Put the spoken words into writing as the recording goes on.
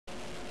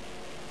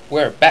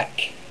We're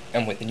back,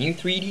 and with a new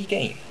 3D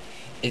game.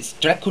 It's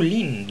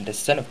Drakulin, the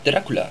son of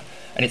Dracula,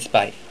 and it's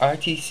by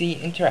RTC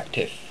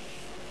Interactive.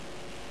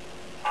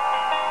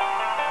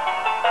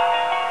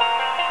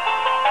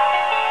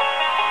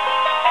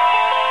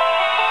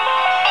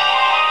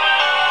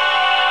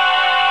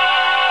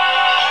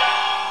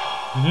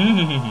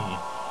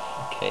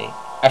 Okay,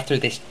 after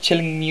this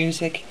chilling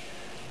music,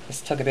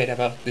 let's talk a bit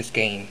about this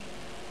game.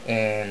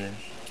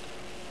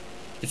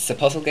 It's a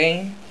puzzle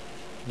game,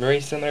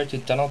 very similar to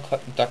Donald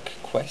Duck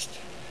Quest.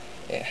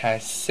 It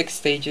has 6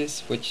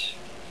 stages, which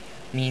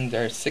mean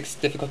there are 6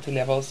 difficulty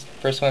levels.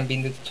 First one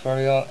being the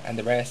tutorial, and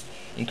the rest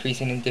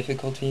increasing in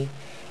difficulty.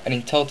 And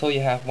in total,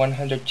 you have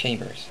 100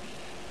 chambers.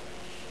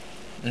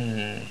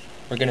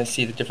 We're gonna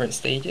see the different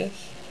stages.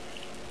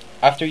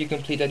 After you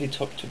complete the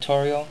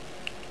tutorial,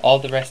 all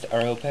the rest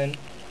are open,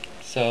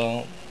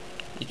 so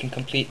you can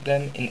complete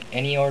them in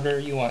any order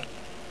you want.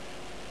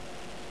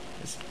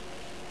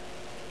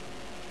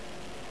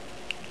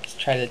 Let's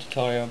try the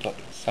tutorial, but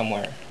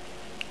somewhere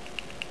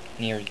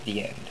near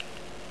the end.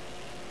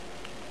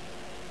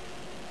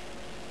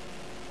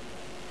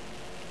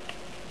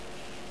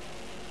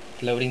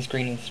 The loading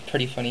screen is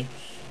pretty funny.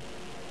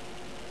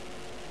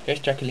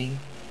 Here's Drakulin.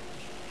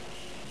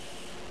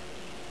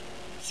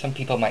 Some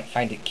people might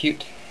find it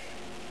cute.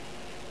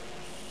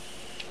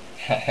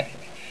 Okay.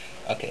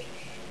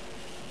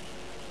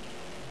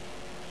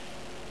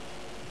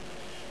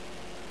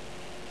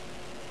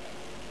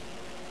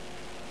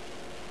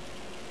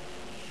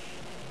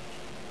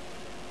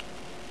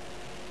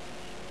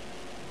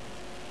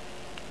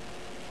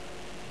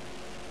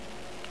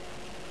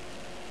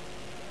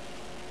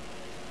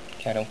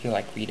 Okay, I don't feel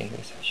like reading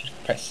this. I should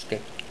press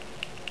skip.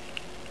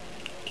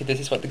 Okay, this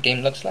is what the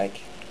game looks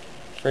like.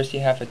 First you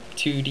have a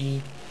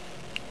 2D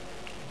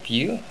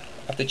view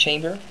of the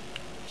chamber,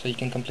 so you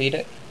can complete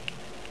it.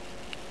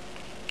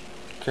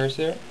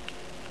 Cursor,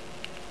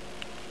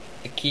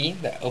 a key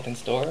that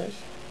opens doors,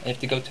 and you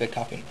have to go to a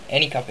coffin,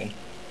 any coffin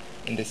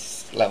in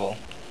this level.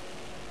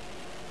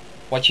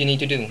 What you need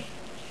to do,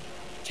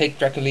 take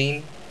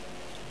Drakulin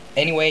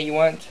any way you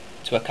want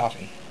to a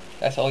coffin.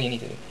 That's all you need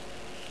to do.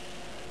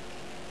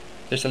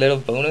 There's a little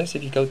bonus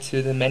if you go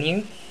to the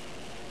menu,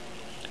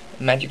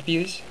 magic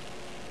views.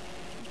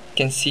 You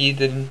can see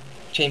the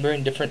chamber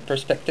in different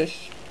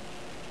perspectives,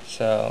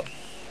 so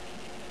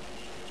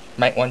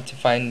might want to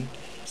find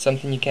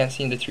something you can't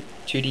see in the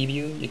 2D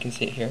view. You can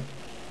see it here.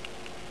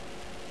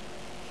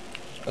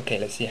 Okay,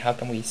 let's see, how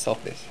can we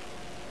solve this?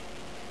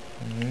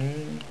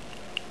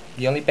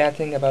 The only bad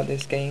thing about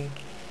this game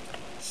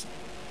is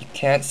you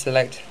can't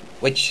select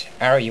which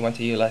arrow you want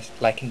to use,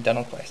 like in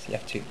Donald Quest. You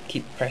have to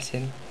keep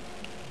pressing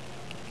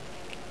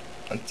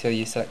until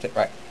you select it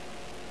right.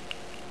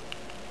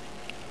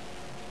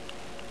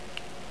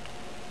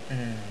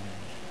 Let's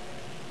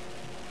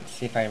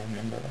see if I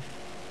remember.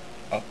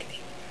 Okay.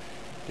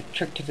 The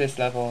trick to this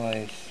level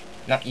is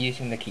not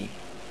using the key.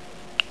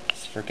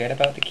 Just forget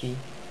about the key.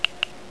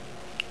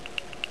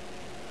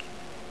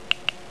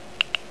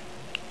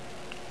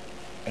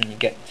 And you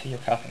get to your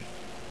coffin.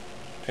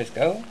 Press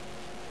go,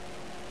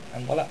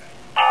 and voila.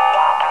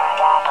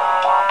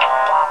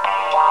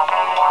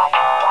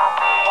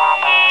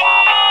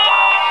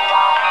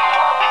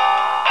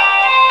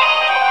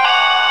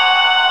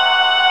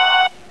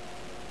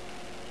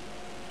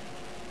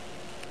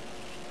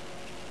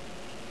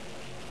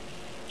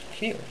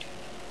 Cleared.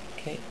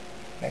 Okay,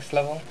 next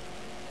level.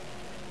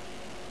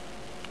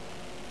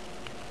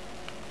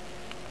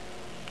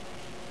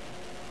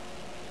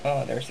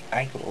 Oh, there's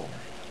Igor.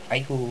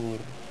 Igor.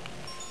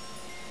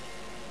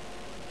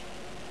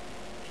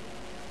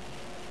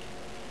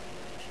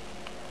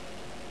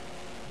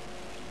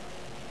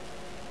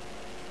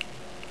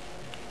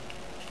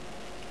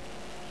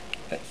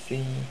 Let's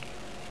see.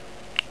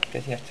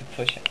 Guess you have to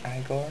push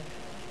Igor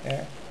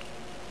there.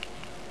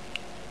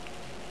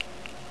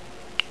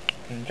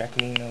 And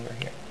Drakulin over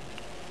here.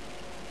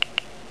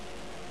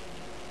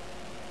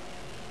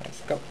 Let's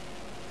go.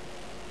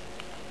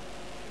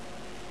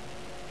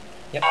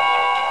 Yep.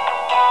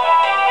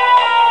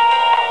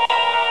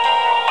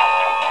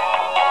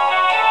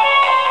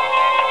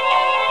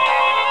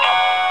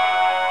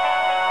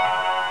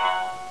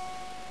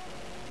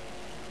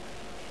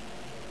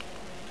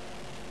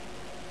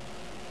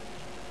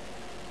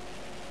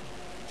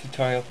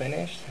 Tutorial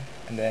finished,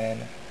 and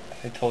then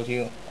as I told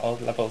you, all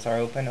the levels are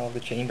open, all the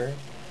chambers,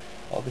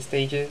 all the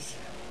stages,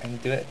 and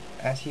do it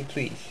as you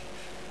please.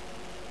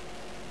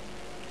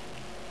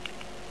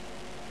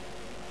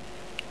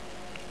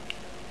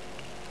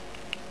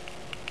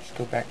 Let's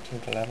go back to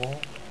the level.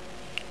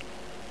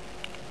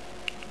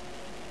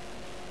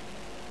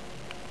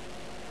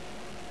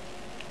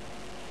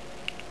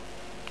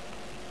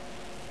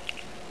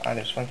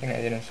 There's one thing I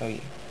didn't show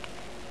you.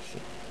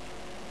 See.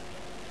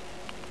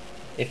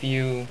 If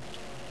you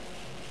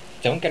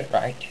don't get it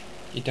right,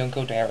 you don't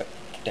go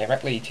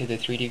directly to the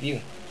 3D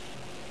view.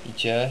 You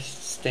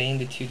just stay in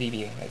the 2D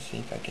view. Let's see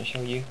if I can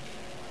show you.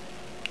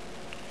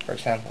 For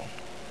example,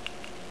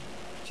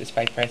 just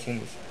by pressing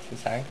this to the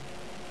side,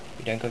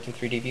 you don't go to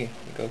 3D view,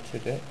 you go to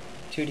the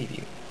 2D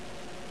view.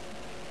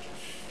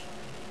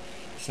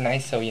 It's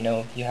nice, so you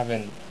know you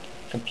haven't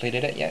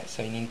completed it yet,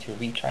 so you need to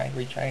retry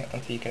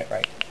until you get it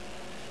right.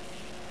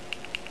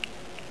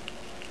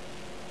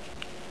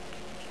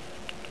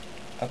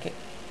 Okay,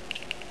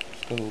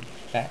 let's go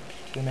back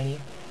to the menu.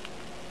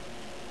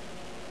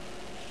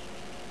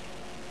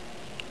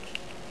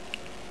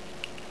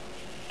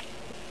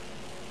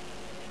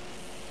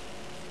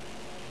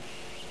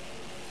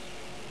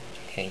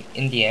 Okay,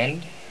 in the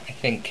end, I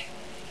think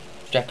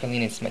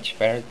Drakulin is much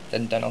better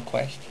than Donald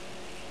Quest.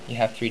 You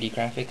have 3D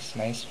graphics,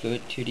 nice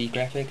fluid 2D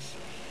graphics,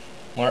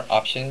 more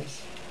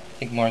options, I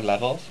think more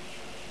levels,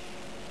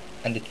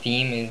 and the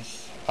theme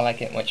is, I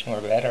like it much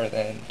more better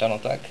than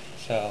Donald Duck,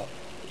 so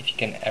if you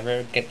can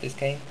ever get this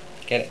game,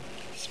 get it.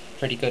 It's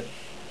pretty good.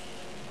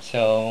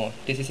 So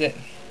this is it.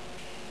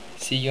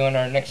 See you on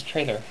our next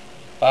trailer.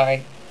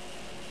 Bye.